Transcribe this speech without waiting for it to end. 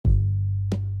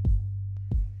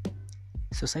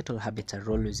Societal habits are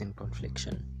always in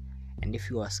confliction, and if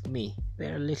you ask me,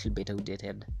 they're a little bit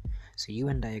outdated. So you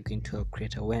and I are going to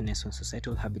create awareness on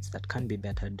societal habits that can be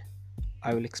bettered.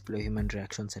 I will explore human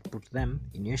reactions and put them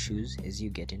in your shoes as you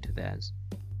get into theirs.